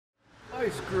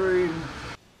Ice cream.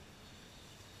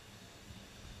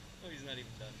 Oh, he's not even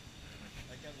done.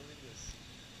 I can't believe this.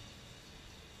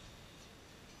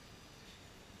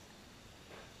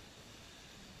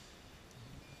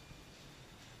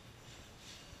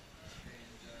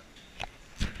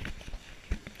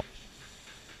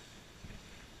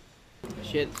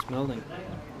 Shit, it's melting.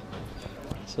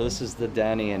 So this is the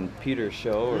Danny and Peter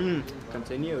show.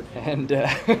 Continued. And,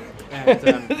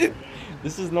 And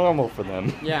this is normal for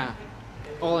them. yeah,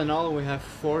 all in all, we have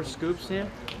 4 scoops here.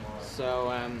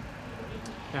 So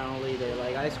apparently they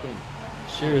like ice cream.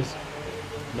 Cheers.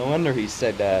 No wonder he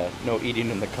said no eating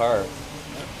in the car.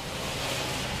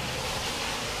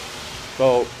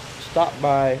 So stop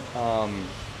by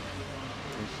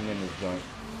what's the name of the joint?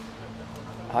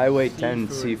 Highway 10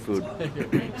 Seafood.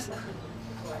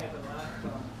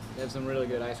 They have some really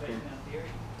good ice cream.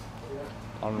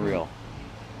 Unreal.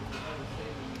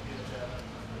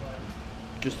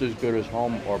 Just as good as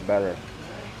home or better.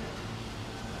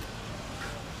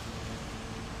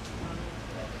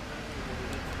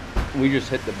 We just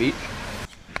hit the beach.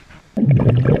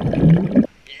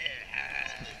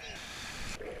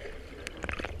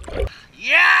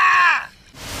 Yeah!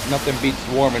 Nothing beats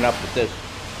warming up with this.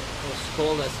 It's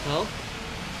cold as hell.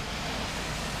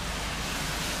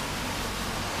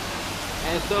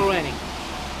 And it's still raining.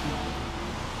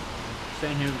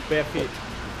 Staying here bare feet.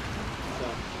 So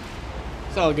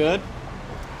it's all good.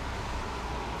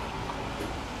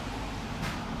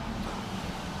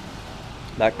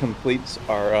 That completes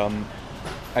our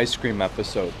ice cream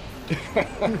episode.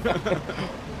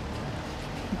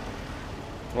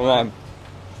 Hold on.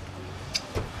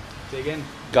 Dig in.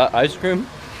 Got ice cream?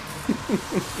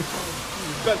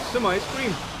 Got some ice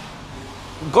cream.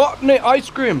 Got any ice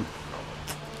cream?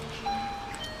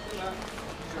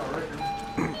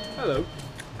 Hello.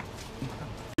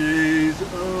 Jeez,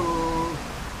 oh.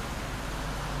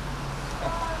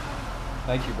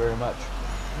 Thank you very much.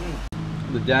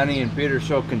 The Danny and Peter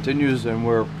show continues, and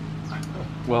we're,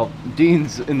 well,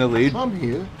 Dean's in the lead. I'm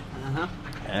here. Uh-huh.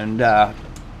 And,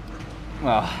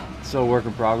 well, still a work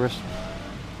in progress.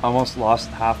 Almost lost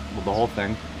half of the whole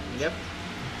thing. Yep.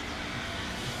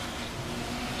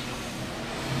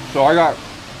 So I got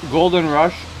Golden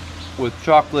Rush with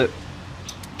chocolate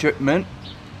chip mint.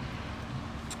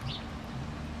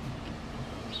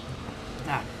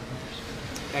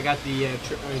 I got the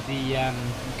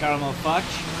caramel fudge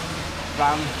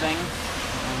brown thing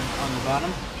on the bottom.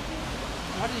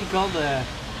 What did you call the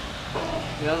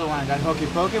other one? That hokey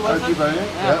pokey, was Hokey it? pokey,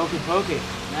 Yeah, yep. hokey pokey.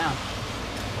 Yeah.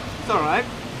 It's alright.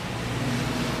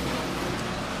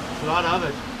 A lot of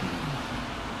it.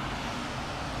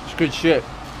 It's good shit.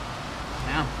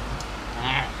 Yeah.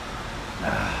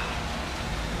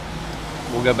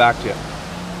 We'll get back to you.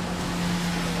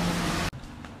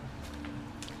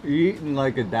 You're eating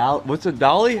like a dolly. What's a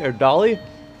dolly or dolly?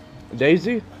 A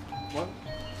daisy? What?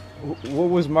 What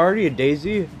was Marty? A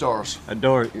daisy? Doris. A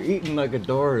Doris. You're eating like a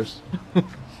Doris. I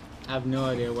have no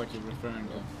idea what you're referring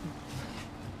to.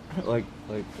 like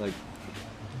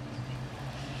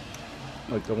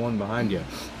the one behind you.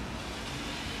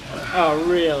 Oh,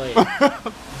 really?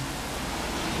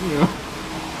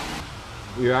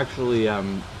 You're actually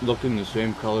looking the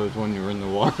same color as when you were in the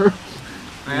water.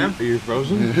 I am? Are you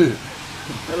frozen?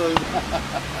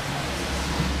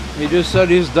 He just said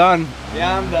he's done.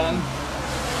 Yeah, I'm done.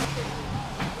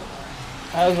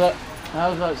 How's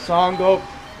that song go?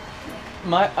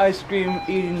 My ice cream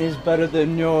eating is better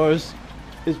than yours.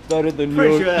 It's better than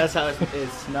Pretty yours. sure that's how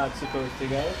it's not supposed to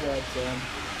go, but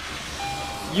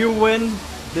you win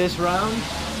this round.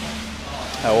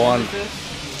 I won.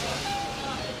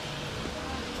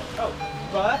 Oh,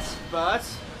 but,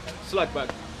 select bug.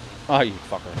 Oh, you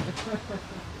fucker.